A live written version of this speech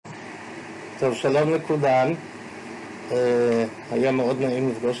טוב, שלום לכולם. היה מאוד נעים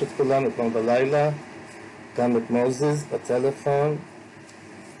לפגוש את כולם אתמול בלילה, גם את מוזס בטלפון,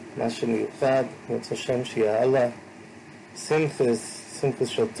 משהו מיוחד, ברוך השם שיהיה הלאה. שמחס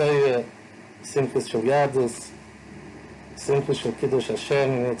של תורה, שמחס של יהדות, שמחס של קידוש השם,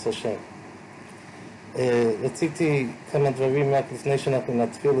 ברוך השם. רציתי כמה דברים רק לפני שאנחנו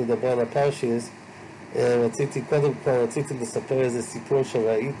נתחיל לדבר על הפרשיס. קודם כל רציתי לספר איזה סיפור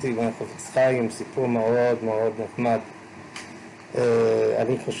שראיתי מהחפץ חיים, סיפור מאוד מאוד נחמד.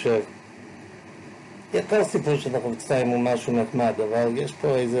 אני חושב כל סיפור של החפץ חיים הוא משהו נחמד, אבל יש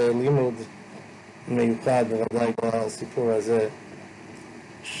פה איזה לימוד מיוחד בוודאי בסיפור הזה,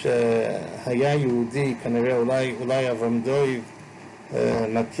 שהיה יהודי, כנראה אולי אברהם דויב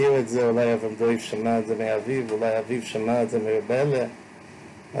מכיר את זה, אולי אברהם דויב שמע את זה מאביו, אולי אביו שמע את זה מרבלה,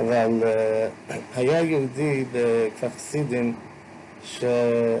 אבל היה יהודי בכפר חסידים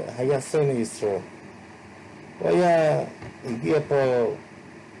שהיה שונא ישראל. הוא הגיע פה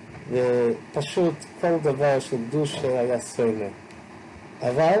ופשוט כל דבר של קדושה היה שונא.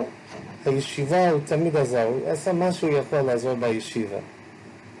 אבל הישיבה הוא תמיד עזר, הוא עשה מה שהוא יכול לעזור בישיבה.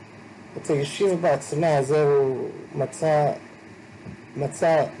 את הישיבה בעצמה הזה הוא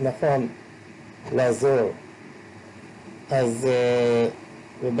מצא נכון לעזור. אז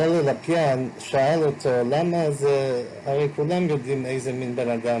ובעל לפיאן שאל אותו למה זה, הרי כולם יודעים איזה מין בן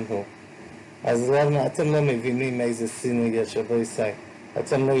אדם הוא, אז למה אתם לא מבינים איזה סינוי יש בויסאי?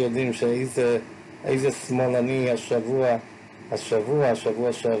 אתם לא יודעים איזה שמאלני השבוע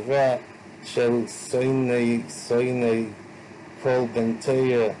שעבר של סויני כל בן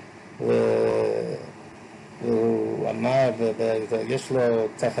תויר, והוא אמר, ויש לו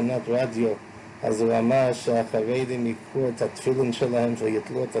תחנת רדיו, אז הוא אמר שהחרדים יקחו את התפילין שלהם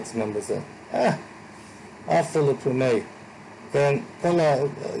ויתלו את עצמם בזה. אפילו לפומי. כן,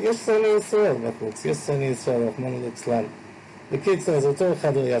 יש שונא ישראל בחוץ, יש שונא ישראל, רחמנא ליצלן. בקיצור, אז אותו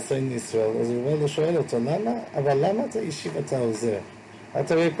אחד היה שונא ישראל, אז הוא אומר לו, שואל אותו, למה אתה ישיב אתה עוזר?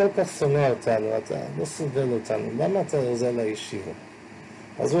 אתה הרי כל כך שונא אותנו, אתה לא סובל אותנו, למה אתה עוזר לישיבה?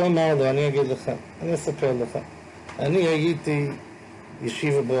 אז הוא אמר לו, אני אגיד לך, אני אספר לך, אני הייתי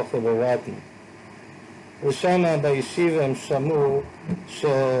ישיבה ברוך ובוואטן, ושם בישיבה הם שמעו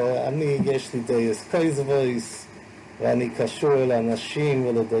שאני, יש לי דייס קייזוויס, ואני קשור לאנשים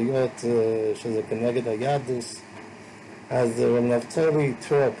ולדעות שזה כנגד היהדוס. אז נפתלי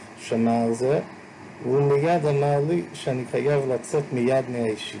טרופ שמע על זה, והוא מיד אמר לי שאני חייב לצאת מיד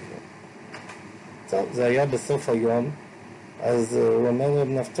מהישיבה. טוב, זה היה בסוף היום, אז הוא אומר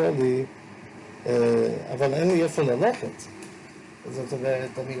לנפתלי, אבל אין לי איפה ללכת. זאת אומרת,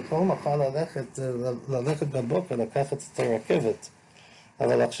 אני יכול מחר ללכת בבוקר, לקחת את הרכבת,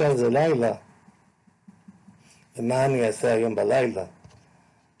 אבל עכשיו זה לילה, ומה אני אעשה היום בלילה?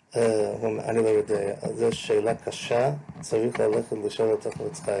 אני לא יודע, זו שאלה קשה, צריך ללכת לשאול את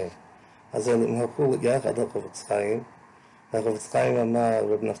החפץ חיים. אז הם הלכו יחד לחפץ חיים, והחפץ חיים אמר,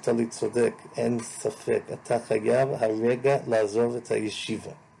 רב נפתלי צודק, אין ספק, אתה חייב הרגע לעזוב את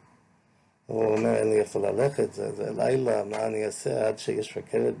הישיבה. הוא אומר, אין לי איפה ללכת, זה לילה, מה אני אעשה עד שיש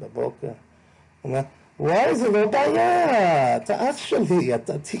רכבת בבוקר? הוא אומר, וואי, זה לא בעיה, אתה אח שלי,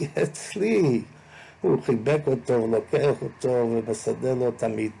 אתה תהיה אצלי. הוא חיבק אותו ולוקח אותו ומסדר לו את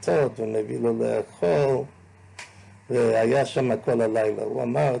המיטות ומביא לו לאכול, והיה שם כל הלילה. הוא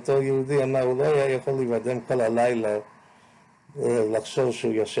אמר, אותו יהודי אמר, הוא לא היה יכול להירדם כל הלילה, לחשוב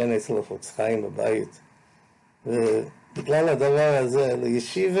שהוא ישן אצל החפץ חיים בבית. ובגלל הדבר הזה,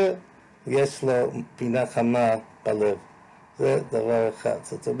 לישיבה, יש לו פינה חמה בלב. זה דבר אחד.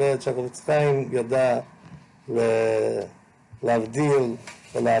 זאת אומרת שהחפץ חיים ידע להבדיל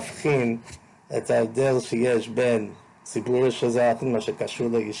ולהבחין את ההבדל שיש בין ציבור שזה מה שקשור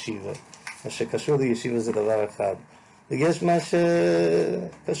לישיבה. מה שקשור לישיבה זה דבר אחד. ויש מה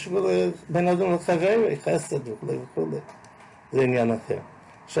שקשור בין אדם לחברי, חסד וכו'. זה עניין אחר.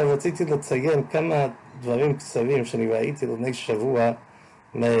 עכשיו רציתי לציין כמה דברים קצרים שאני ראיתי לפני שבוע,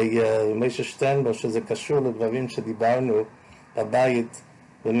 ממשה שטיינברג, שזה קשור לדברים שדיברנו בבית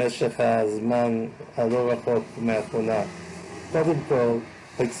במשך הזמן הלא רחוק מהאחרונה. קודם כל,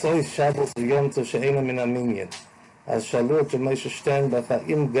 חצוי שבוס ויום טוב שאינו מן המניין. אז שאלו את ממשה שטיינברג,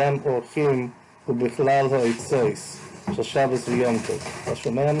 האם גם אורחים הוא בכלל חצויס של שבוס ויום טוב? אז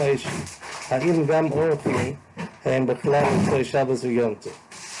שומע משה, האם גם אורחים הם בכלל חצוי שבוס ויום טוב?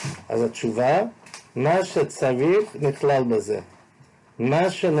 אז התשובה, מה שצריך נכלל בזה. מה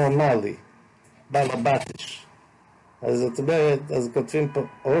שנורמלי, בלבטש. אז זאת אומרת, אז כותבים פה,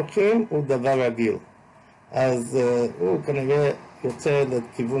 אורחים הוא דבר רגיל. אז הוא כנראה יוצא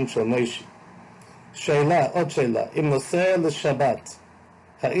לכיוון של מוישי. שאלה, עוד שאלה, אם נוסע לשבת,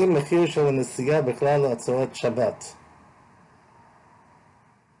 האם מחיר של הנסיעה בכלל הוא הצורת שבת?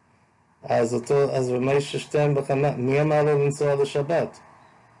 אז רמי ששתיים בחמה, מי אמר לו לנסוע לשבת?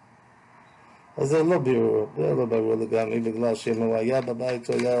 אז זה לא ברור לגמרי, בגלל שאם הוא היה בבית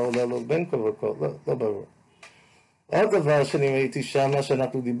הוא היה עולה לו בין כה וכה, לא ברור. עוד דבר שאני ראיתי שם,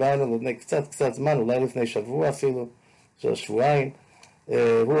 שאנחנו דיברנו לפני קצת זמן, אולי לפני שבוע אפילו, שבועיים,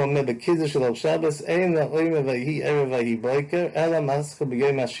 הוא אומר בקידוש של שבס, אין לאוימה ויהי ערב ויהי בוקר, אלא מסחר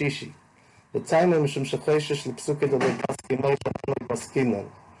ביום השישי. ותיימה משום שחושש לפסוקי דולי פסקי מוי שאנחנו פסקינן.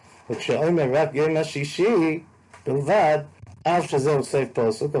 וכשאומר רק יום השישי בלבד, אף שזה אוסף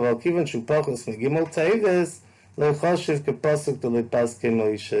פסוק, אבל כיוון שהוא פחוס מגימול טייבס, לא חושב כפסוק דולי פסקי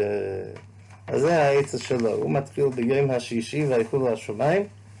מוי ש... אז זה העצה שלו, הוא מתחיל ביום השישי ויחולו השמיים.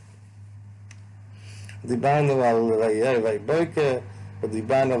 דיברנו על ויהי ויהי בוקר,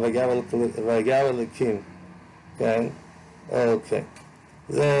 ודיברנו על ויגר אלוקים, כן? אוקיי.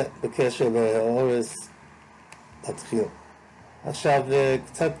 זה בקשר לאורס התחיל. עכשיו,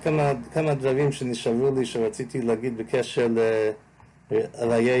 קצת כמה דברים שנשארו לי שרציתי להגיד בקשר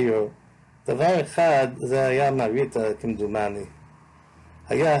לאליהו. דבר אחד, זה היה מריטה כמדומני.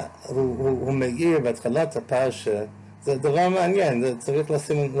 הוא מאיר בהתחלת הפרשה, זה דבר מעניין, זה צריך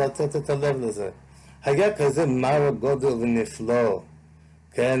לתת את הלב לזה. היה כזה מר גודל ונפלא,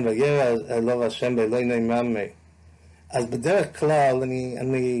 כן, וירא אלוה השם באלוהינו ממי. אז בדרך כלל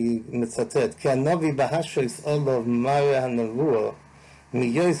אני מצטט, כי הנביא בהשריס אולוב מראה הנבואה,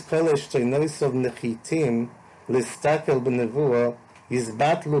 מיועז כל אשתינוסוב נחיתים להסתכל בנבואה,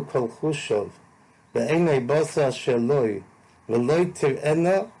 יזבטלו כל חושוב, ועיני בוסר אשר לוי, ולא תראינו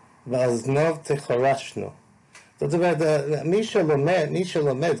ואזנוב תחרשנו. זאת אומרת, מי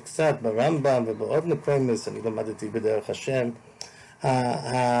שלומד קצת ברמב"ם ובעוד מקומות, אני למדתי בדרך השם,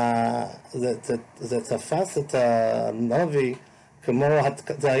 זה תפס את הנביא כמו,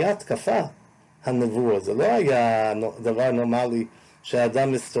 זה היה התקפה, הנבואה, זה לא היה דבר נורמלי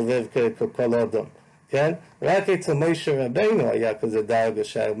שהאדם מסתובב ככל אדם, כן? רק אצל משה רבינו היה כזה דרגה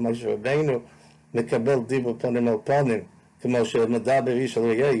שמשה רבינו מקבל דיבור פנים על פנים, כמו שמדבר איש על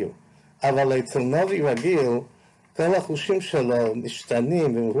רעהו, אבל אצל נביא רגיל, כל החושים שלו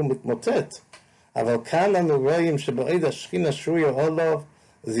משתנים והוא מתמוטט. אבל כאן אנו רואים שבעוד השכינה שרויה עולוב,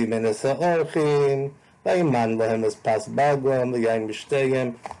 זימן את האורחים, וימן להם אז פס בגום, ויין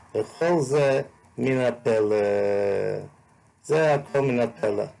בשתיהם, וכל זה מן הפלא. זה הכל מן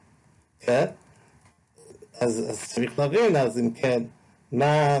הפלא. כן? אז צריך להבין, אז אם כן,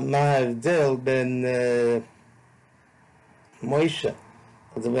 מה ההבדל בין מוישה?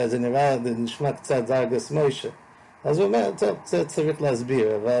 זה נשמע קצת דרגס מוישה. אז הוא אומר, טוב, זה צריך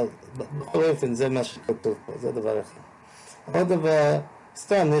להסביר, אבל בכל אופן זה מה שכתוב פה, זה דבר אחד. עוד דבר,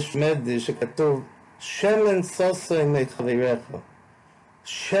 סתם יש מדרש שכתוב, שמן סוסר מחבריך,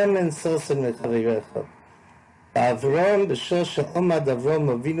 שמן סוסר מחבריך. באברום, בשעה שעומד אברום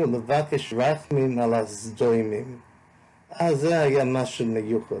אבינו לבקש רחמים על הסדומים. אז זה היה משהו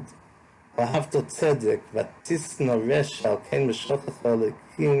מיוחד. ואהבת צדק, ותשנא רשע, על כן משוכך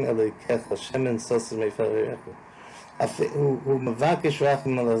אלוקים אלוהיכך, שמן סוסר מחבריך. הוא מבקש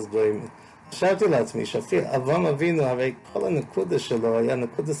רחמים על הסדומים. חשבתי לעצמי שאפילו אברהם אבינו, הרי כל הנקודה שלו היה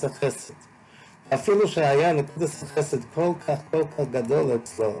נקודת החסד. אפילו שהיה נקודת החסד כל כך גדול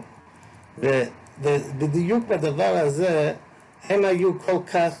אצלו. ובדיוק בדבר הזה הם היו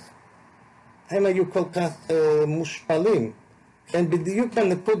כל כך מושפלים. כן, בדיוק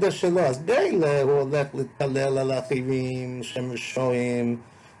הנקודה שלו. אז באלה הוא הולך להתפלל על האחרים שהם רשעים,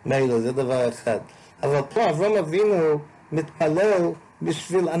 מילא, זה דבר אחד. אבל פה אברהם אבינו מתפלל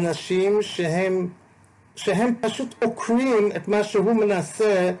בשביל אנשים שהם פשוט עוקרים את מה שהוא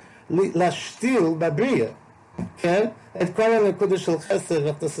מנסה להשתיל בבריאה, כן? את כל הנקודה של חסד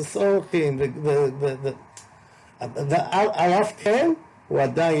וחסס אורחים ועל אף כן הוא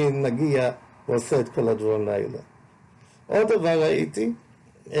עדיין מגיע ועושה את כל הדברים האלה. עוד דבר ראיתי,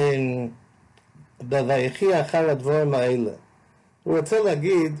 בויחי אחר הדברים האלה, הוא רוצה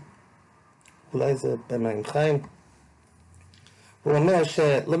להגיד, אולי זה במים חיים, הוא אומר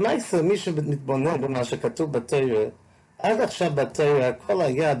שלמעשה מי שמתבונן במה שכתוב בתורה, עד עכשיו בתורה הכל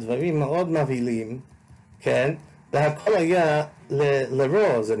היה דברים מאוד מבהילים, כן? והכל היה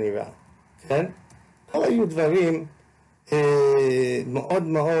לרוע זה נראה, כן? כל היו דברים מאוד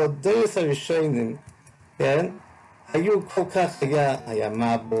מאוד, דרס הראשונים, כן? היו כל כך, היה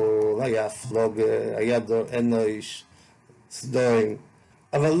מבול, היה פלוגה, היה דור אנוש, סדורים,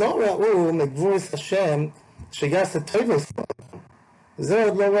 אבל לא ראו מגבורת השם שיעשה טובס. זה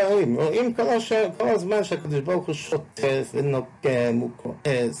עוד לא רואים. רואים כל הזמן שהקדוש ברוך הוא שוטף ונוקם, הוא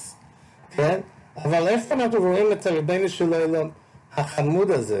כועס, כן? אבל איפה אנחנו רואים את הרבנו של העולם?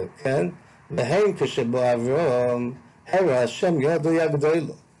 החמוד הזה, כן? והם כשבו אברהם, הרע השם יודו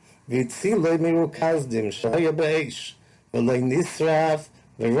יגדלו, והצילו מרוכזדים שהיה באש, ולא נשרף,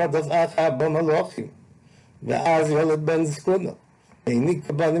 ורודף אחר בו מלוכים. ואז ילד בן זקונו,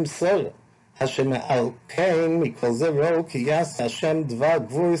 העניק בנים שרה, אשר מעל כן מכל זה ראו כי יעשה השם דבר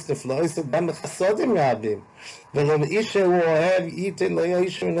גבוריס נפלאיס גם בחסודים רבים, ולאיש שהוא אוהב ייתן לו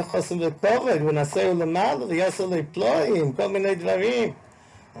איש מנחוסם וכובד, ונעשה לו למעלה ויעשה לו פלואים, כל מיני דברים.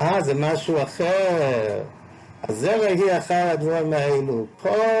 זה משהו אחר. אז זה ראי אחר הדברים האלו.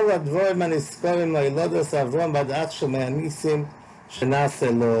 כל הדברים הנזכורים לילודס אברהם ועד אח של מהניסים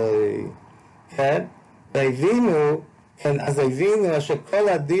שנעשה לו, כן? והבינו, כן, אז הבינו שכל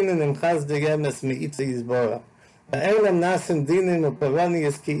הדינים נמחז דגמס מאיצה יסבורה. ואלה נעשים דינים ופרוני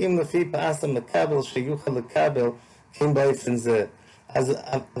יסקיים לפי פעסם לקבל שיוכל לקבל כן באופן זה.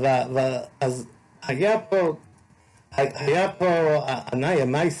 אז היה פה ענאי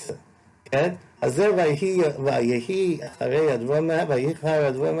המייסה, כן? אז זה ויהי אחרי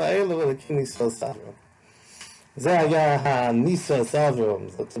הדברים האלה ולכן ניסוס אברהם. זה היה הניסוס אברהם,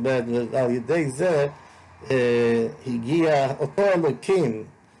 זאת אומרת, על ידי זה הגיע אותו אלוקים.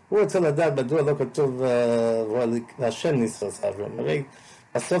 הוא רוצה לדעת מדוע לא כתוב והשם ניסוס אברהם. הרי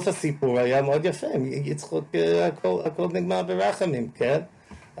בסוף הסיפור היה מאוד יפה, יצחק הכל נגמר ברחמים, כן?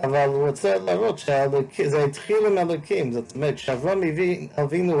 אבל הוא רוצה להראות שזה התחיל עם אלוקים, זאת אומרת, כשאברהם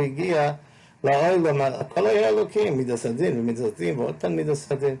אבינו הגיע לעולם, הכל היה אלוקים, מידס הדין ומידס הדין ועוד פעם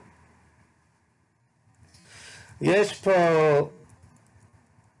מידס הדין. יש פה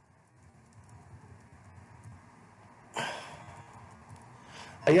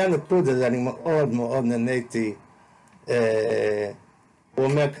היה נקודה, אני מאוד מאוד נהניתי, הוא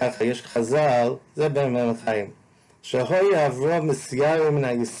אומר ככה, יש חז"ל, זה במאמר חיים, שהוי אברהם מסיירו מן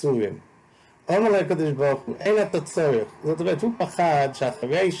הייסורים. אומר לקדוש ברוך הוא, אין אתה צורך. זאת אומרת, הוא פחד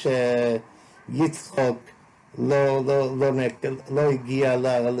שאחרי שיצחק לא הגיע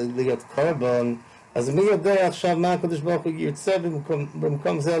להיות קורבן, אז מי יודע עכשיו מה הקדוש ברוך הוא ירצה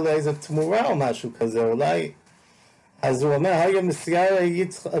במקום זה לאיזו תמורה או משהו כזה, אולי. אז הוא אומר, היה מסיירו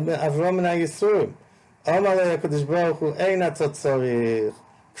אברהם מן הייסורים. אומר לקדוש ברוך הוא, אין אתה צורך,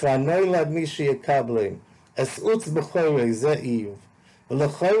 כבר נולד מי שיקבלים. אסעוץ בחורי זה איוב,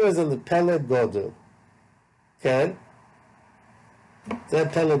 ולחורי זה לפלג גודל, כן? זה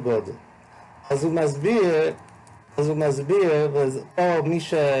פלג גודל. אז הוא מסביר, ופה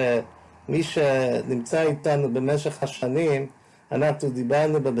מי שנמצא איתנו במשך השנים, אנחנו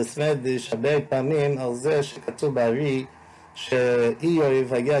דיברנו בבסמדיש הרבה פעמים על זה שכתוב בארי,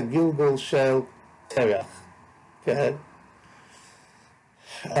 שאיוב היה גלגול של תרח, כן?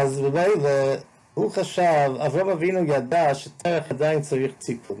 אז במילה, הוא חשב, אברהם אבינו ידע שתרח עדיין צריך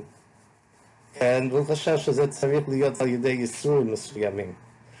תיקון, כן? והוא חשב שזה צריך להיות על ידי ייסורים מסוימים.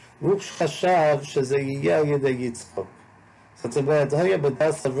 והוא חשב שזה יהיה על ידי יצחק. זאת אומרת, היה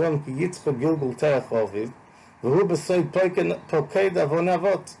בדס אברהם כי יצחק גלגול תרח אביו, והוא בסוי פוקד עוון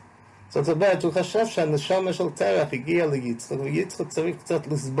אבות. זאת אומרת, הוא חשב שהנשמה של תרח הגיע ליצחק, ויצחק צריך קצת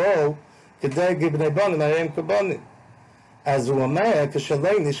לסבול כדי בני בונים, הרי הם כבונים. אז הוא אומר, כשלא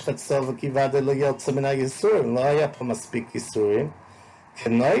נשחט סוף וכיוון לא יוצא מן הייסורים, לא היה פה מספיק ייסורים,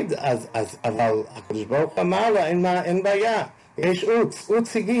 כנויד, אבל הקדוש ברוך אמר לה, אין בעיה, יש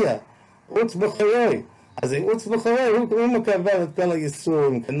עוץ הגיע, עוץ בחורי, אז עוץ בחורי, הוא מקבל את כל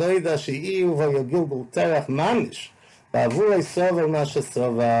הייסורים, כנויד שאיוב היה גלגול תרח ממש, ועבור הסובר מה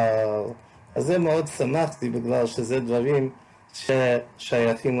שסובר. אז זה מאוד שמחתי, בגלל שזה דברים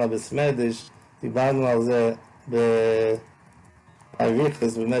ששייכים לבסמדיש, דיברנו על זה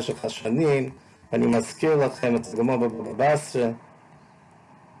באריכוס במשך השנים. אני מזכיר לכם את הגמרא בבבא בסרה,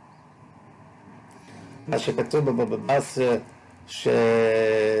 מה שכתוב בבבא בסרה,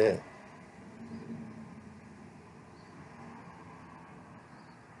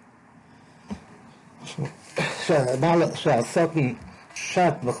 שהסוטן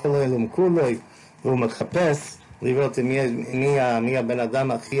שט בכל אלום כולוי, והוא מחפש לראות מי הבן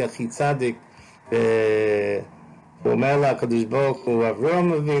אדם הכי צדיק, הוא אומר לה, הקדוש ברוך הוא,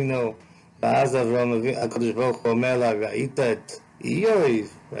 אברהם אבינו, ואז הקדוש ברוך הוא אומר לה, ראית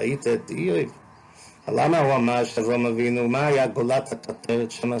את איוב. למה הוא אמר שאברהם אבינו, מה היה גולת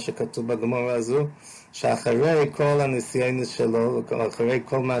הכותרת שמה שכתוב בגמרא הזו? שאחרי כל הניסיון שלו, אחרי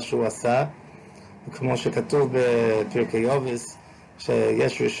כל מה שהוא עשה, כמו שכתוב בפרקי אובס,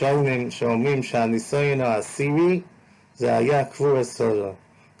 שיש ראשונים שאומרים שהניסיון העשירי זה היה קבור סודו,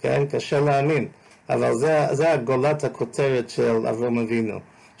 כן? קשה להאמין, אבל זה הגולת הכותרת של אברהם אבינו,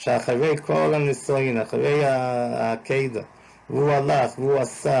 שאחרי כל הניסיון, אחרי העקדה, והוא הלך והוא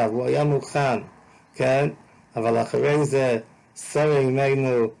עשה והוא היה מוכן, כן? אבל אחרי זה שרה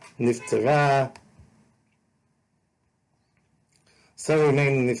אימנו נפטרה,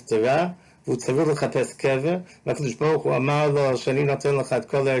 והוא צריך לחפש קבר, והקדוש ברוך הוא אמר לו שאני נותן לך את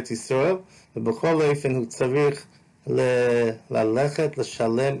כל ארץ ישראל, ובכל אופן הוא צריך ללכת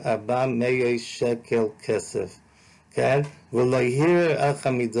לשלם 400 שקל כסף, כן? ולא יראה אך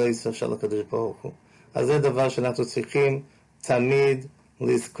המידות של הקדוש ברוך הוא. אז זה דבר שאנחנו צריכים תמיד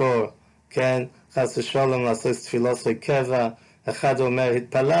לזכור, כן? חס ושלום לעשות תפילות קבע, אחד אומר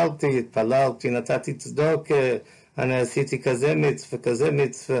התפללתי, נתתי צדוקה, אני עשיתי כזה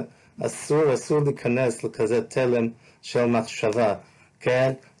מצווה, אסור להיכנס לכזה תלם של מחשבה,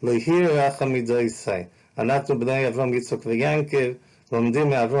 כן? להיר רחם מדויסי. אנחנו בני אברהם, יצחק ויעקב, לומדים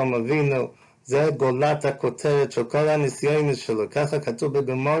מאברהם אבינו, זה גולת הכותרת של כל הניסיון שלו, ככה כתוב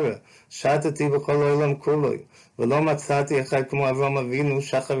בגמרא, שתתי בכל העולם כולו, ולא מצאתי אחד כמו אברהם אבינו,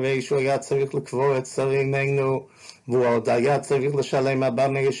 שאחרי שהוא היה צריך לקבור את שרה אימנו, והוא עוד היה צריך לשלם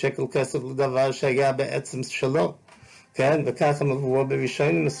 400 שקל כסף לדבר שהיה בעצם שלו, כן? וככה מבואר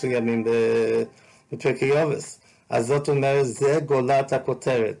בראשונים מסוימים בפרקי אובס. אז זאת אומרת, זה גולת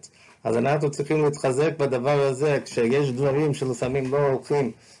הכותרת. אז אנחנו צריכים להתחזק בדבר הזה, כשיש דברים שלפעמים לא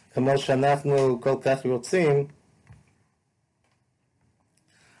הולכים כמו שאנחנו כל כך רוצים,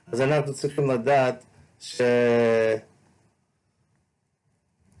 אז אנחנו צריכים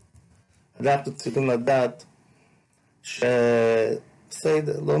לדעת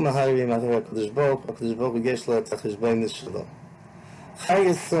בסדר, לא מהרים אחרי הקדוש ברוך הוא יש לו את החשבון שלו.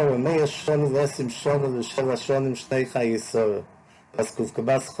 חיי שרה, 100 שנה ו10 שנה ו7 שנים, שני חיי שרה. בס קוף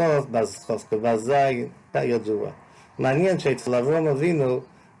כבס חוף, בס חוף כבס זין, כידוע. מעניין שאצל אברהם אבינו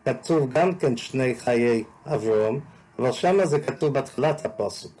כתוב גם כן שני חיי אברהם, אבל שמה זה כתוב בתחילת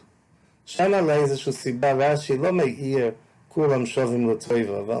הפסוק. שמה לאיזושהי סיבה רש"י לא מאיר כולם שווים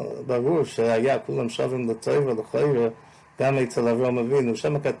לטובה, אבל ברור שהיה כולם שווים לטובה לכאורה גם אצל אברהם אבינו.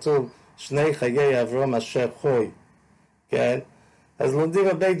 שמה כתוב שני חיי אברהם אשר חוי, כן? אז לומדים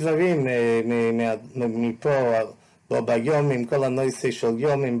הרבה דברים מפה, בו ביומים, כל הנושא של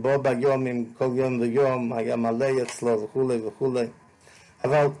יומים, בו ביומים, כל יום ויום, היה מלא אצלו וכו'.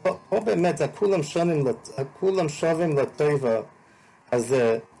 אבל פה באמת, כולם שווים לטובה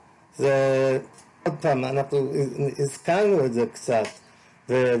הזה. זה, עוד פעם, אנחנו הזכרנו את זה קצת,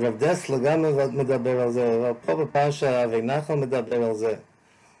 ורב דסלר גם מדבר על זה, אבל פה בפרשה אבי נחל מדבר על זה.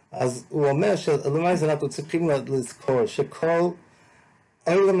 אז הוא אומר שלמעשה אנחנו צריכים לזכור שכל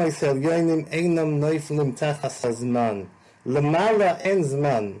עולם הישראלים אינם נופלים תחת הזמן. למעלה אין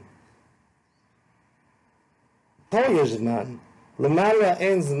זמן. פה יש זמן. למעלה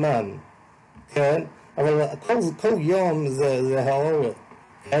אין זמן. כן? אבל כל יום זה האור.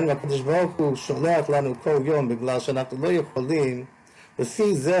 כן? והקדוש ברוך הוא שולח לנו כל יום בגלל שאנחנו לא יכולים.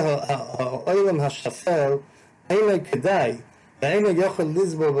 לפי זה העולם השפל אינו כדאי. ואינו יכול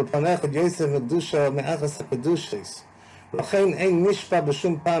לסבור בפניך את יוסף מקדושה מאחס הקדושס. לכן אין נשפע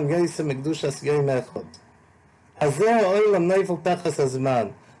בשום פעם יוסף מקדושס יום אחד. אז זה העולם נפל תחת הזמן.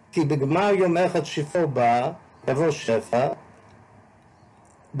 כי בגמר יום אחד שפו בא, יבוא שפע,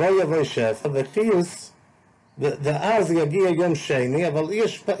 וחיוס, ואז יגיע יום שני, אבל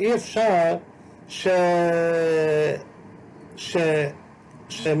אי אפשר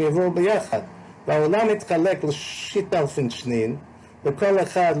שהם יבואו ביחד. והעולם מתחלק ל6,000 שנים, וכל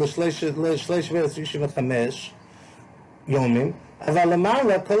אחד ל365 יומים, אבל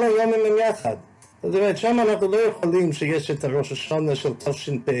למעלה כל היומים הם יחד. זאת אומרת, שם אנחנו לא יכולים שיש את הראש השונה של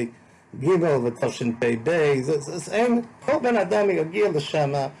תשפ"ג ותשפ"ב, אז אין, כל בן אדם יגיע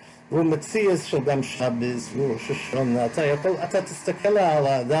לשם, והוא מציאס של גם שבס, והוא ראש השונה, אתה תסתכל על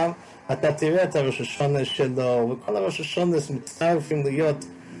האדם, אתה תראה את הראש השונה שלו, וכל הראש השונה מצטרפים להיות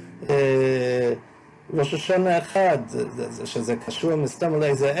ראש השונה אחד, שזה קשור מסתם על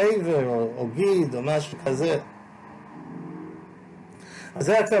איזה עבר או גיד או משהו כזה. אז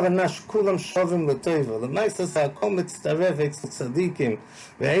זה הכוונה שכולם שווים לטובה. למעשה זה הכל מצטרף אצל צדיקים,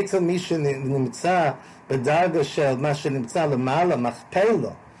 ואצל מי שנמצא בדרגה של מה שנמצא למעלה, מכפלה,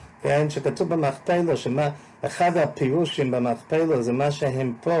 כן? שכתוב במכפלה, אחד הפירושים במכפלה זה מה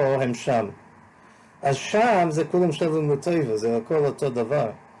שהם פה, הם שם. אז שם זה כולם שווים לטובה, זה הכל אותו דבר,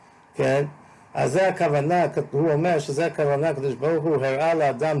 כן? אז זה הכוונה, הוא אומר שזה הכוונה, הקדוש ברוך הוא הראה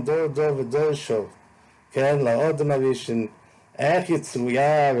לאדם דור ודור שוב, כן? לאדם הראשון, איך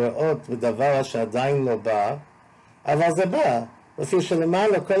יצויה ראות בדבר שעדיין לא בא, אבל זה בא, לפי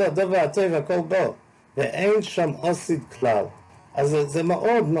שלמעלה כל הדבר הטוב הכל בא, ואין שם עושית כלל. אז זה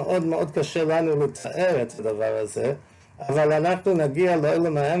מאוד מאוד מאוד קשה לנו לתאר את הדבר הזה, אבל אנחנו נגיע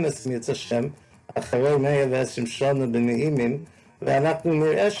לעולם האמס אם יצא שם, אחרי 120 שנה בנעימים, ואנחנו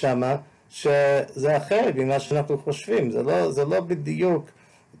נראה שמה שזה אחרת ממה שאנחנו חושבים, זה לא בדיוק,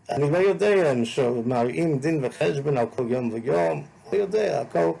 אני לא יודע אם שמראים דין וחשבון על כל יום ויום, לא יודע,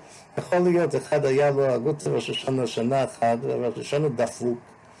 הכל יכול להיות, אחד היה לו הגות ראש השנה שנה אחת, וראש השנה דפוק,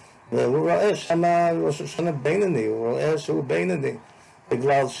 והוא רואה שמה ראש השנה בינוני, הוא רואה שהוא בינוני,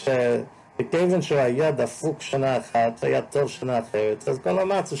 בגלל שבכיוון שהוא היה דפוק שנה אחת, היה טוב שנה אחרת, אז כל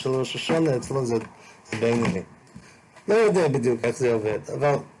המצב של ראש השנה אצלו זה בינוני. לא יודע בדיוק איך זה עובד,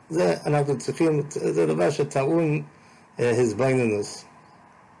 אבל זה אנחנו צריכים, זה דבר שטעון הסבינינוס.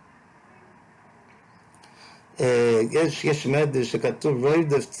 יש מדרש שכתוב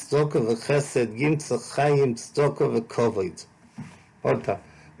רוידף צדוקה וחסד ימצא חיים צדוקה וכובד. עוד פעם,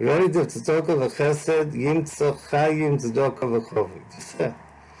 רוידף צדוקה וחסד ימצא חיים צדוקה וכובד.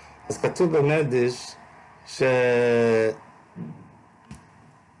 אז כתוב במדרש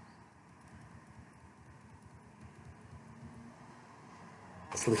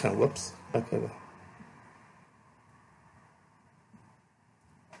סליחה, וופס, רק רגע.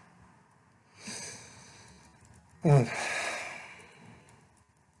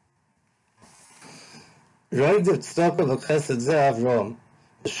 רוידף צדוקה וחסד זה אברהם,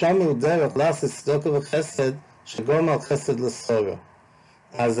 ושם הוא דרך לעשות צדוקה וחסד שגורם על חסד לסורו.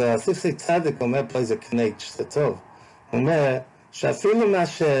 אז הספר צדיק אומר פה איזה קנייץ', זה טוב. הוא אומר שאפילו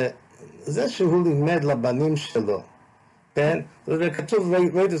זה שהוא לימד לבנים שלו, כן? וכתוב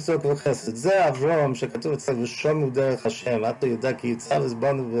רוידף צדוקה וחסד, זה אברהם שכתוב אצל ושום הוא דרך השם, אתה יודע כי יצא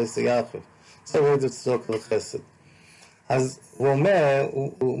וסבונו ויסייחו. זה רוידף צדוקה וחסד. אז הוא אומר,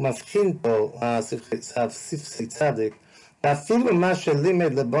 הוא מבחין פה, הספר צדיק, ואפילו מה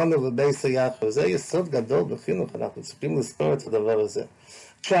שלימד לבנו ובייס היחו, זה יסוד גדול בחינוך, אנחנו צריכים לזכור את הדבר הזה.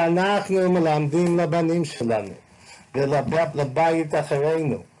 כשאנחנו מלמדים לבנים שלנו, ולבית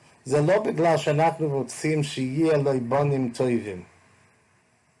אחרינו, זה לא בגלל שאנחנו רוצים שיהיה לו בנים טובים.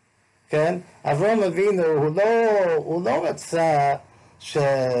 כן? אברהם אבינו, הוא לא רצה,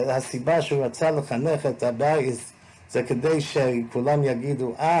 שהסיבה שהוא רצה לחנך את הבית, זה כדי שכולם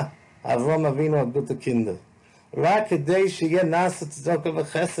יגידו, אברהם אבינו הגות הקינדר. רק כדי שיהיה נעשה צדוקה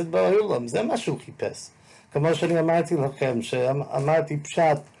וחסד בעולם, זה מה שהוא חיפש. כמו שאני אמרתי לכם, שאמרתי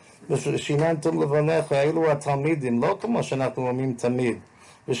פשט, ושיננתם לבונך, אלו התלמידים, לא כמו שאנחנו אומרים תמיד.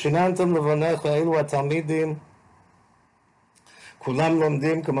 ושיננתם לבונך, אלו התלמידים, כולם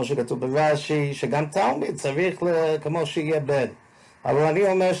לומדים, כמו שכתוב ברש"י, שגם תלמיד צריך כמו שיהיה בן. אבל אני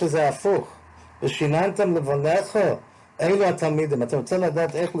אומר שזה הפוך. ושיננתם לבונך, אלו התלמידים. אתה רוצה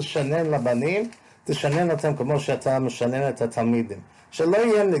לדעת איך לשנן לבנים? תשנן אותם כמו שאתה משנן את התלמידים. שלא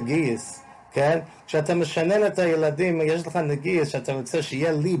יהיה נגיס, כן? כשאתה משנן את הילדים, יש לך נגיס שאתה רוצה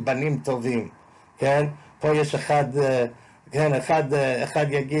שיהיה לי בנים טובים, כן? פה יש אחד, כן, אחד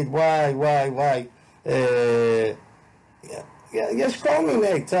יגיד, וואי, יש כל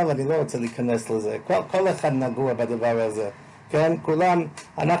מיני, טוב, אני לא רוצה להיכנס לזה, כל אחד נגוע בדבר הזה, כן?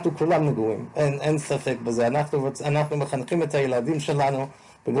 אנחנו כולם נגועים, אין ספק בזה, אנחנו מחנכים את הילדים שלנו,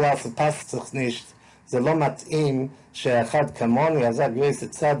 בגלל שפסצח נישט, זה לא מתאים שאחד כמוני, אז הגרייס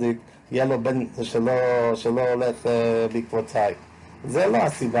הצדיק, יהיה לו בן שלא הולך בעקבותיי. זה לא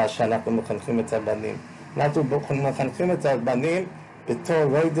הסיבה שאנחנו מחנכים את הבנים. אנחנו מחנכים את הבנים בתור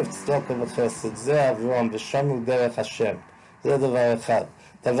רוידף צדוקה וחסד. זה אברהם ושמו דרך השם. זה דבר אחד.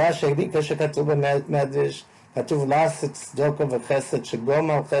 דבר שני, כשכתוב במדרש, כתוב לעשות צדוקה וחסד,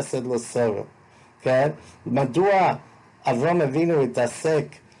 שגורם על חסד לסורו. כן? מדוע אברהם אבינו התעסק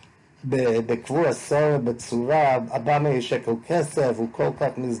בקבוע סורו בצורה, 400 שקל כסף, הוא כל כך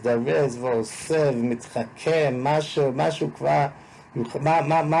מזדרז ועושה ומתחכם, משהו כבר,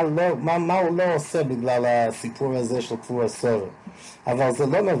 מה הוא לא עושה בגלל הסיפור הזה של קבוע סורו. אבל זה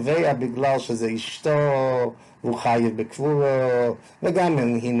לא נובע בגלל שזה אשתו, והוא חייב בקבורה, וגם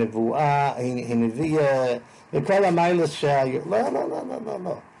היא נבואה, היא נביאה, וכל המיילה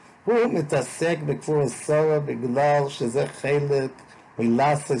לא. הוא מתעסק בקבוע סורו בגלל שזה חלק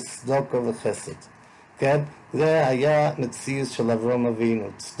מלעשות צדוקה וחסד. כן? זה היה מציאות של אברהם אבינו,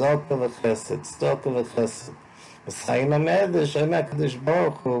 צדוקה וחסד. וחיים המדרש, אומר הקדוש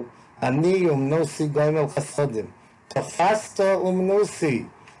ברוך הוא, אני ומנוסי גומל חסדים. תפסת ומנוסי,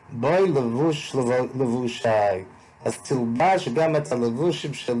 בואי לבוש לבושי. אז תלבש גם את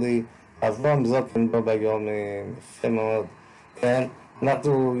הלבושים שלי, אברהם זוקן בו ביום, יפה מאוד. כן?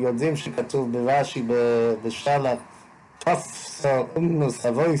 אנחנו יודעים שכתוב ברש"י בשלח, תפסה אומנוס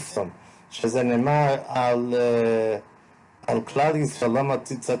אבויסום, שזה נאמר על כלל ישראל, למה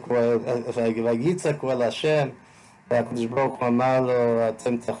תצעקו, ויצעקו על השם, והקדוש ברוך הוא אמר לו,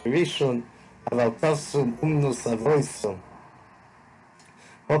 אתם תחרישון, אבל תפסו אומנוס אבויסום.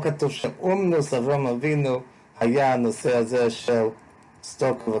 פה כתוב שאומנוס אברהם אבינו היה הנושא הזה של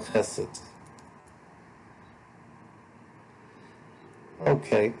צדוקה וחסד.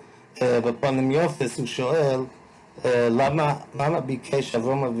 אוקיי, בפנימיותיס הוא שואל, למה ביקש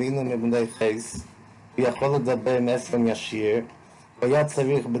אברהם אבינו מבני חס? הוא יכול לדבר עם אפרים ישיר, הוא היה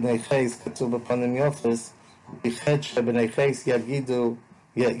צריך בני חס, כתוב בפנימיותיס, הוא פיחד שבני חס יגידו,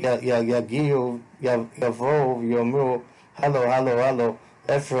 יבואו ויאמרו, הלו,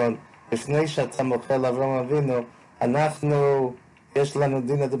 אפרון, לפני שאתה מוכר לאברהם אבינו, יש לנו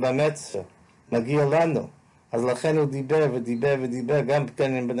דינא דבמצווה, מגיע לנו. אז לכן הוא דיבר גם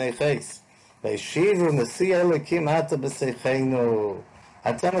כן עם בני חס. והשיבו, נשיא אלוקים אתה בשיחנו.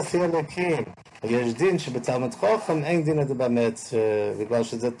 אתה נשיא אלוקים. יש דין שבתלמוד חוכם אין דינא דבמצווה, בגלל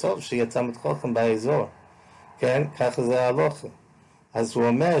שזה טוב שיהיה תלמוד חוכם באזור. כן? ככה זה ההלכה. אז הוא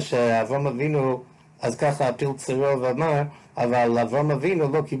אומר שאברהם אבינו, אז ככה הפילצרוב אמר, אבל אברהם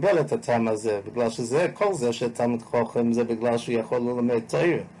אבינו לא קיבל את הטעם הזה, בגלל שזה, כל זה שתלמוד חוכם זה בגלל שהוא יכול ללמד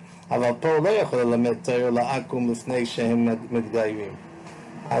תורה. אבל פה הוא לא יכול ללמד תורה לעקום לפני שהם מתגיירים.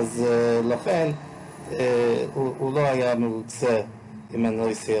 אז לכן הוא לא היה מרוצה עם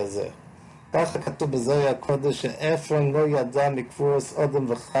הנושא הזה. ככה כתוב בזוהר הקודש שאפרון לא ידע מקבורס אדם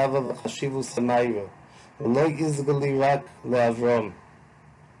וחווה וחשיבוס המיירה. הוא לא יסגלי רק לאברהם.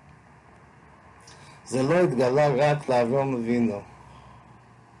 זה לא התגלה רק לאברהם אבינו.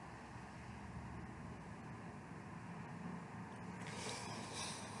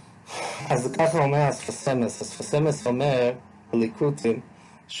 אז ככה אומר הספסמס אומר בליקוטים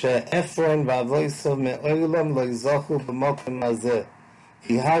שאפרון ואבויסו מעולם לא יזוכו במוקם הזה,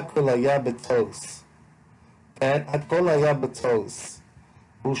 כי הכל היה בתוס. כן? הכל היה בתוס.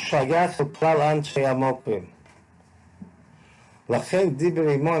 הוא שייך לכלל אנשי המוקם. לכן דיבר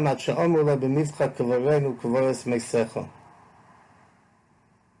עמו עד שאומרו לו במבחר קברנו קבורס מסכו.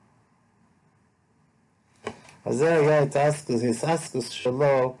 אז זה היה את האסקוס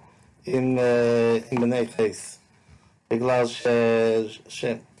שלו עם בני חס. בגלל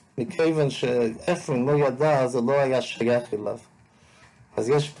מכיוון שאפרון לא ידע, זה לא היה שייך אליו. אז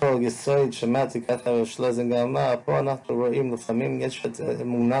יש פה יסוד, שמעתי ככה הרב שלזינגר אמר, פה אנחנו רואים לפעמים יש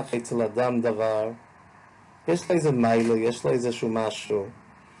מונח אצל אדם דבר, יש לו איזה מיילה, יש לו איזשהו משהו,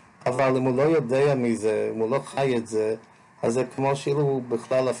 אבל אם הוא לא יודע מזה, אם הוא לא חי את זה, אז זה כמו שהוא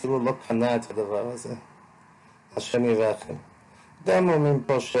בכלל אפילו לא קנה את הדבר הזה. השם ירחם. גם אומרים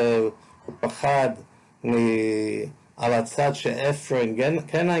פה שהוא פחד על הצד שאפרון,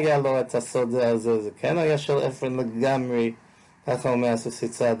 כן היה לו את הסודה הזה, זה כן היה של אפרון לגמרי, ככה אומר הסוסי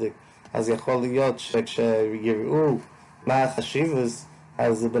צדיק. אז יכול להיות שכשיראו מה החשיבוס,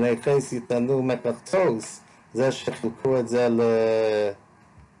 אז בני חס יתנו מקחתוס, זה שחילקו את זה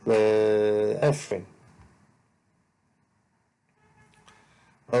לאפרון.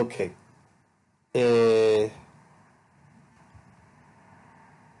 אוקיי.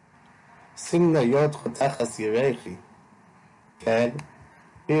 שים ניות חותך ירחי, כן?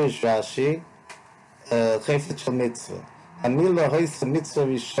 פירוש רש"י, חפץ של מצווה. המילה היסה מצווה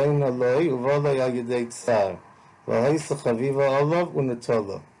ראשונה לוי ובוא לו על ידי צער, והיסה חביבה עליו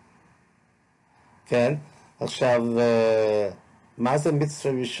ונטולו. כן? עכשיו, מה זה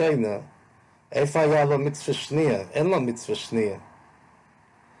מצווה ראשונה? איפה היה לו מצווה שנייה? אין לו מצווה שנייה.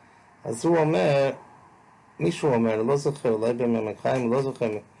 אז הוא אומר, מישהו אומר, לא זוכר, אולי בממחיים, לא זוכר,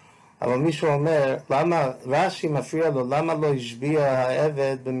 אבל מישהו אומר, למה, רש"י מפריע לו, למה לא השביע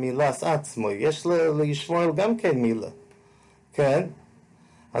העבד במילת עצמו? יש לישמעאל גם כן מילה, כן?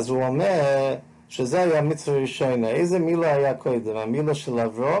 אז הוא אומר שזה היה מצווה ראשונה. איזה מילה היה קודם? המילה של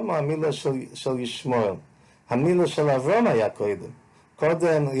אברהם או המילה של ישמעאל? המילה של אברהם היה קודם.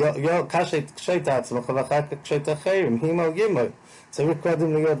 קודם, קשה את עצמך ואחר כך קשה את אחרים, הימל גימל. צריך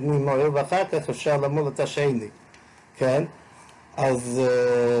קודם להיות נימויל ואחר כך אפשר למול את השני, כן? אז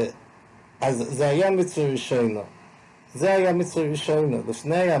זה היה מצווה ראשונה. זה היה מצווה ראשונה,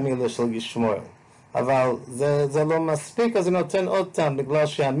 לפני המילה של ישמעאל. אבל זה לא מספיק, אז הוא נותן עוד טעם, בגלל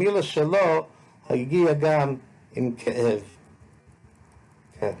שהמילה שלו הגיע גם עם כאב.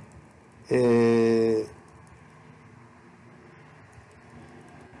 כן.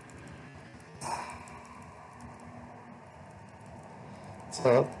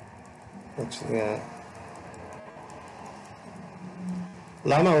 טוב, עוד שנייה.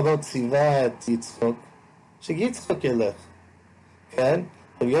 למה הוא לא ציווה את יצחוק? שיצחוק ילך, כן?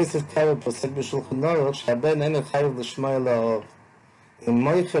 רב יוסף קארו פוסק בשולחן אורך שהבן אין חייב לשמוע לאהוב. אם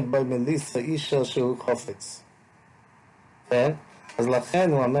מויכה בו מליסה אישה שהוא חופץ. כן? אז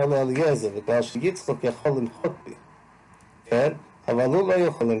לכן הוא אומר לאליעזר, בגלל שיצחוק יכול למחות בי. כן? אבל הוא לא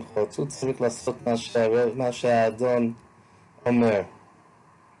יכול למחות, הוא צריך לעשות מה שהאדון אומר.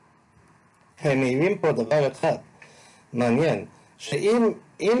 הם מעירים פה דבר אחד, מעניין, שאם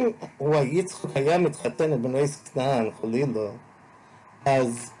יצחק היה מתחתן עם בני כנען, חלילה,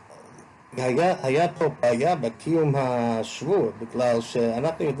 אז היה פה בעיה בקיום השבוע, בגלל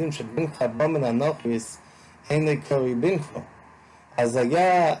שאנחנו יודעים שבנך בא מן הנוכריס אין עיקרי בנך. אז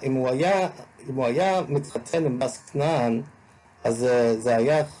אם הוא היה מתחתן עם בס כנען, אז זה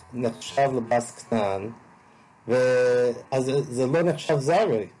היה נחשב לבס כנען, אז זה לא נחשב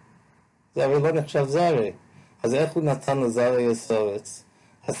זרי. זה הרי לא נחשב זרי. אז איך הוא נתן לזרי אסורץ?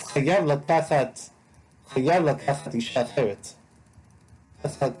 אז חייב לקחת אישה אחרת.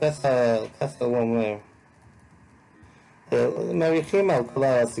 ככה הוא אומר. מעריכים על כל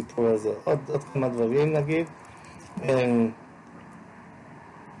הסיפור הזה. עוד כמה דברים נגיד.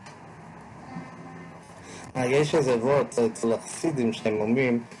 יש איזה וורט אצל החסידים שהם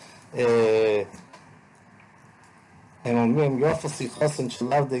אומרים יופי חוסן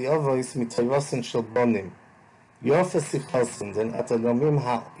של עבדי יובויס מתירוסן של בונים. יופי חוסן, אתם אומרים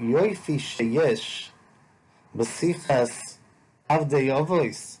היופי שיש בשיחס עבדי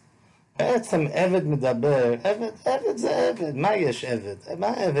יובויס. בעצם עבד מדבר, עבד זה עבד, מה יש עבד? מה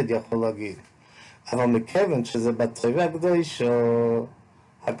עבד יכול להגיד? אבל מכיוון שזה בתורה הקדושה,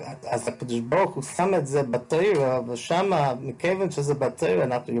 אז הקדוש ברוך הוא שם את זה בתורה, ושם מכיוון שזה בתורה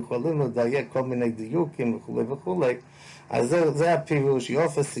אנחנו יכולים לדייק כל מיני דיוקים וכו' וכו'. אז זה הפירוש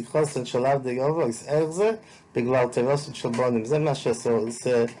יופי חוסן של עבדי יובויס. איך זה? בגלל תירוסן של בונים. זה מה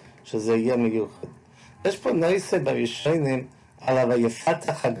שעושה שזה יהיה מיוחד. יש פה נושא בראשונים על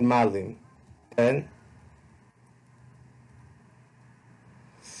ויפתח הגמלים, כן?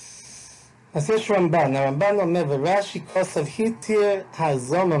 אז יש הרמב"ן אומר, ורש"י כוסף התיר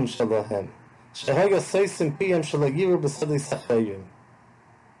הזומם שלהם, שהיו סייסים פיהם שלא יראו בסודי סחרים.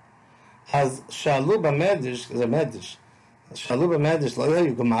 אז שאלו במדרש, זה מדרש, שאלו במדרש, לא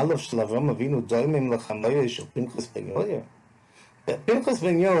היו גמליו של אברהם אבינו דומים לחמור של פנחס בן יויר? פנחס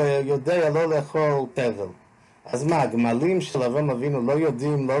בן יויר יודע לא לאכול תבל. אז מה, הגמלים של אברהם אבינו לא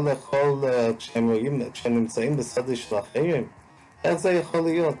יודעים לא לאכול כשהם נמצאים בסודי של אחרים? איך זה יכול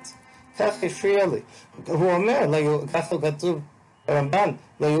להיות? כך הפריע לי. הוא אומר, ככה כתוב ברמב"ן,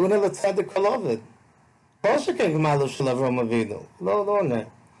 לא יאונה לצדק כל עובד. כל שכן גמלו של אברהם אבינו. לא עונה.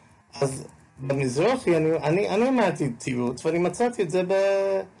 אז במזרחי, אני אמרתי תירוץ, ואני מצאתי את זה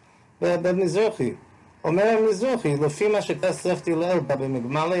במזרחי. אומר המזרחי, לפי מה שכספתי לאלבה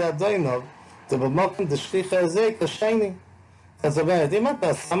במגמל ידוינוב, זה במוקם דשליחה הזה כשני. אז אומרת, אם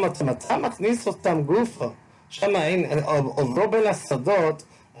אתה שם אותם, אתה מכניס אותם גופה. שם עוברו בין השדות,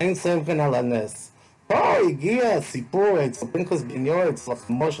 אין סמכן על הנס. פה הגיע סיפור אצל פנחס בן יויר, אצל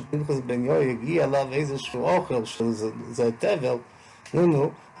החמור של פנחס בן יויר, הגיע עליו איזשהו אוכל שזה תבל,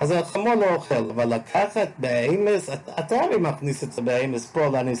 אז החמור לא אוכל, אבל לקחת באמס, אתה הרי מכניס את זה באמס פה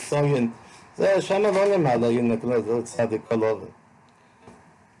לניסויין, זה שם לא נאמר, לא יונק לצדיק כל עובד.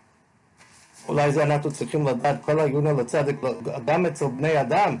 אולי זה אנחנו צריכים לדעת כל היונה לצדיק, גם אצל בני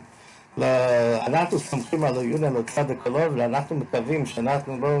אדם, אנחנו סומכים על היונה לצדיק כל עובד, ואנחנו מקווים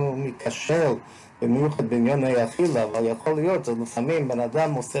שאנחנו לא ניכשל במיוחד בענייני אכילה, אבל יכול להיות שלפעמים בן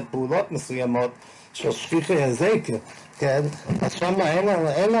אדם עושה פעולות מסוימות של שכיחי הזקר, כן? אז שם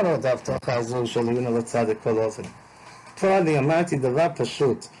אין לנו את ההבטחה הזו של היונה לצדיק כל עובד. פה אני אמרתי דבר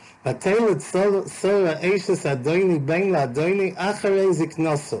פשוט, ותלת סורה אישס אדוני בין לאדוני אחרי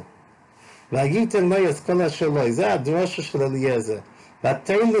זקנוסו. והייתן לו את כל אשר לו, זה הדרושה של אליעזר.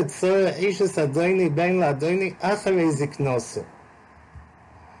 ותלת סורה אישס אדוני בין לאדוני אחרי זקנוסו.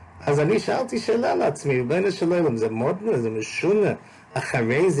 אז אני שאלתי שאלה לעצמי, בין שלום, זה מודנה, זה משונה,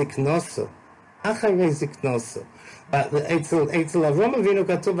 אחרי זקנוסו. אחרי זקנוסו. אצל אברהם אבינו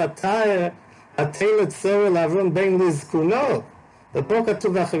כתוב, ותלת סורה לאברהם בין לזקונו. ופה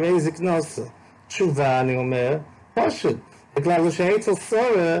כתוב אחרי זקנוסו. תשובה, אני אומר, פשוט. בגלל שאצל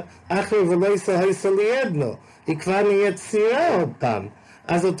סורה, אחרי ולא יסה לידנו. היא כבר נהיית צעירה עוד פעם.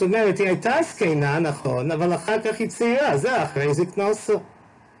 אז זאת אומרת, היא הייתה זקנה, נכון, אבל אחר כך היא צעירה, זה אחרי זקנוסו.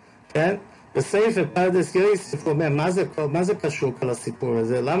 כן? בספר פרדס יוסף הוא אומר, מה זה קשור כל הסיפור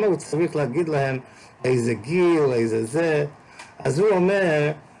הזה? למה הוא צריך להגיד להם איזה גיל, איזה זה? אז הוא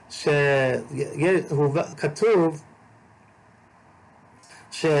אומר כתוב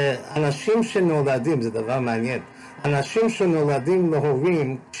שאנשים שנולדים, זה דבר מעניין, אנשים שנולדים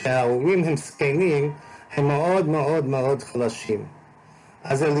להורים, כשההורים הם זקנים, הם מאוד מאוד מאוד חלשים.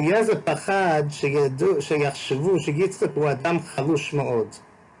 אז אליעזר פחד שיחשבו שיצחק הוא אדם חלוש מאוד.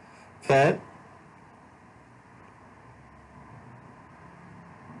 כן?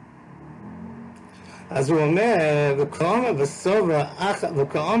 אז הוא אומר, וכאומה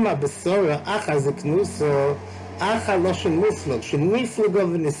בסורה אחא זקנוסו, אחא לא שנפלוג, שנפלוגו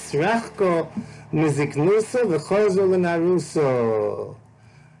ונשרחקו, מזקנוסו וחוזו לנערוסו.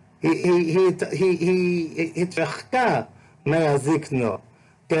 היא התרחקה מהזקנו,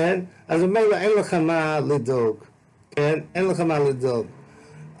 כן? אז הוא אומר לו, אין לך מה לדאוג, כן? אין לך מה לדאוג.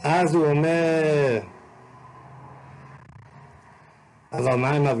 אז הוא אומר, אבל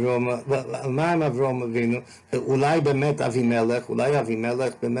מה עם אברהם אבינו? אולי באמת אבימלך,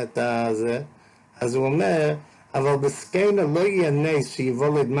 באמת זה. אז הוא אומר, אבל בסקנו לא יהיה נס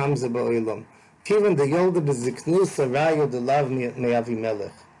שיוולד ממזה בעולם. כיוון דיולדה בזקנוסו ראיו דלאו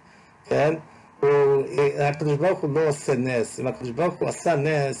מאבימלך. כן? הקדוש ברוך הוא לא עושה נס. אם הקדוש ברוך הוא עשה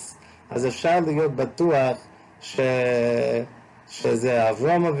נס, אז אפשר להיות בטוח שזה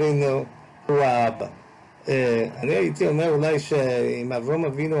אברהם אבינו, הוא האבא. אני הייתי אומר אולי שאם אברהם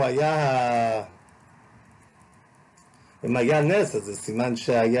אבינו אם היה נס, אז זה סימן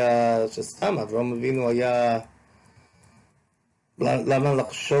שסתם אברהם אבינו היה, למה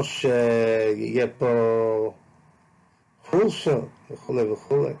לחשוש שיהיה פה חולשה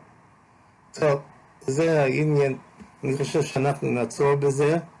וכו'. טוב, זה העניין. אני חושב שאנחנו נעצור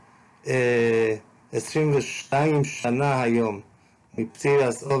בזה. 22 שנה היום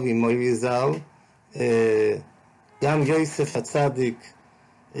מפטירת אבי מורי ז"ל. גם יוסף הצדיק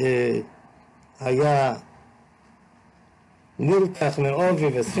היה נלקח מאבי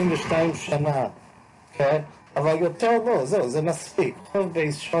ו22 שנה, כן? אבל יותר לא, זה מספיק. חוב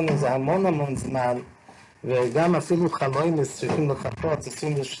בייס שונה זה המון זמן, וגם אפילו חלוינס צריכים לחכות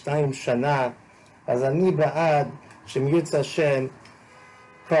 22 שנה, אז אני בעד שמיץ השם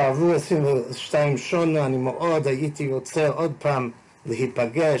כבר עברו 22 שנה, אני מאוד הייתי רוצה עוד פעם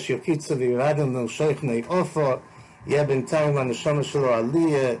להיפגש, יוקיצו וירדנו שייכני אופו, יהיה בינתיים הנשמה שלו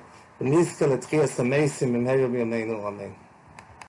עליה, ונזכה לתחייה סמייסים במהרה בימינו, אמן.